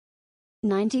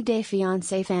90-Day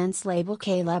Fiance Fans label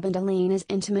Caleb and Alina's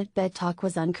intimate bed talk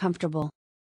was uncomfortable.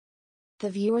 The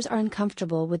viewers are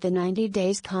uncomfortable with the 90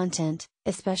 Days content,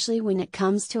 especially when it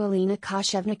comes to Alina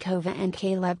Koshevnikova and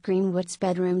Caleb Greenwood's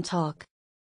bedroom talk.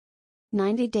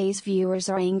 90 Days viewers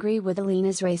are angry with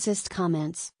Alina's racist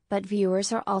comments, but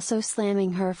viewers are also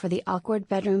slamming her for the awkward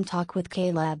bedroom talk with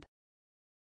Caleb.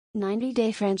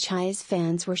 90-Day franchise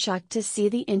fans were shocked to see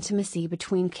the intimacy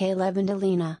between Caleb and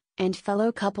Alina, and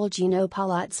fellow couple Gino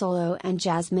Palazzolo and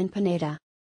Jasmine Pineda.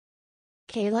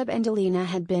 Caleb and Alina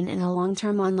had been in a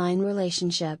long-term online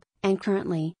relationship, and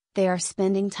currently, they are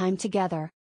spending time together.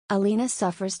 Alina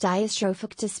suffers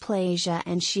dystrophic dysplasia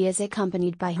and she is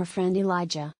accompanied by her friend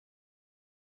Elijah.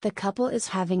 The couple is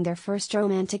having their first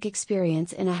romantic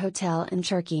experience in a hotel in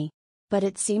Turkey. But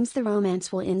it seems the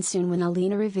romance will end soon when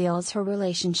Alina reveals her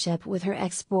relationship with her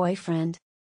ex-boyfriend.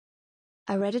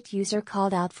 A Reddit user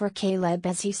called out for Caleb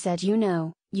as he said,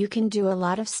 "You can do a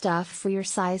lot of stuff for your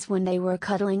size," when they were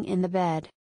cuddling in the bed.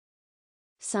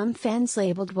 Some fans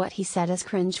labeled what he said as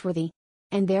cringeworthy.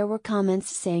 And there were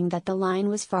comments saying that the line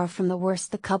was far from the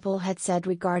worst the couple had said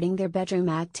regarding their bedroom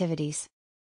activities.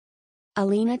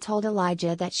 Alina told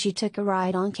Elijah that she took a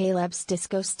ride on Caleb's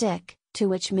disco stick, to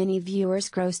which many viewers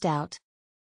grossed out.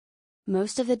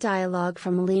 Most of the dialogue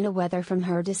from Alina, whether from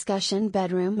her discussion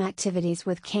bedroom activities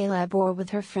with Caleb or with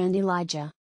her friend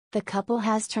Elijah. The couple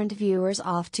has turned viewers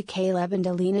off to Caleb and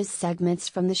Alina's segments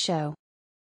from the show.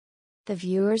 The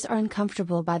viewers are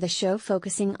uncomfortable by the show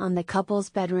focusing on the couple's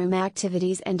bedroom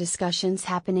activities and discussions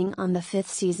happening on the 5th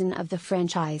season of the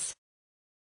franchise.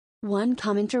 One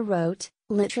commenter wrote,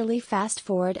 "Literally fast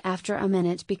forward after a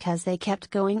minute because they kept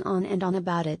going on and on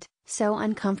about it, so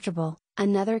uncomfortable."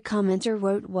 Another commenter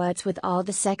wrote, "What's with all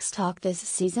the sex talk this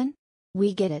season?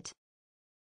 We get it."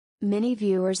 Many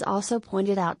viewers also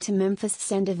pointed out to Memphis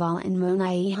Sandoval and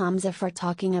Monai Hamza for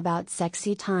talking about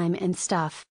sexy time and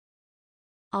stuff.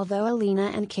 Although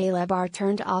Alina and Caleb are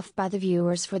turned off by the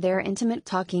viewers for their intimate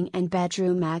talking and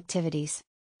bedroom activities,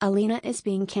 Alina is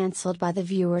being cancelled by the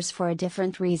viewers for a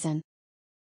different reason.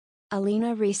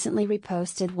 Alina recently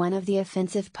reposted one of the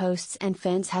offensive posts and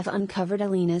fans have uncovered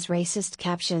Alina's racist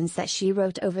captions that she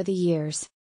wrote over the years.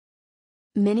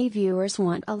 Many viewers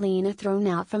want Alina thrown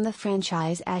out from the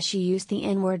franchise as she used the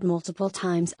N-word multiple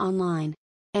times online.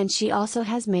 And she also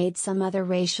has made some other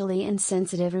racially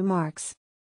insensitive remarks.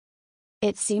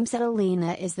 It seems that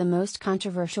Alina is the most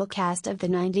controversial cast of the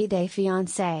 90-Day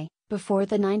Fiancé, before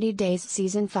the 90 Days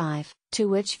Season 5, to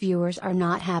which viewers are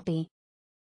not happy.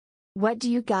 What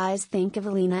do you guys think of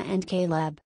Alina and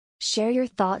Caleb? Share your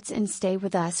thoughts and stay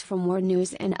with us for more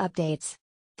news and updates.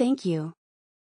 Thank you.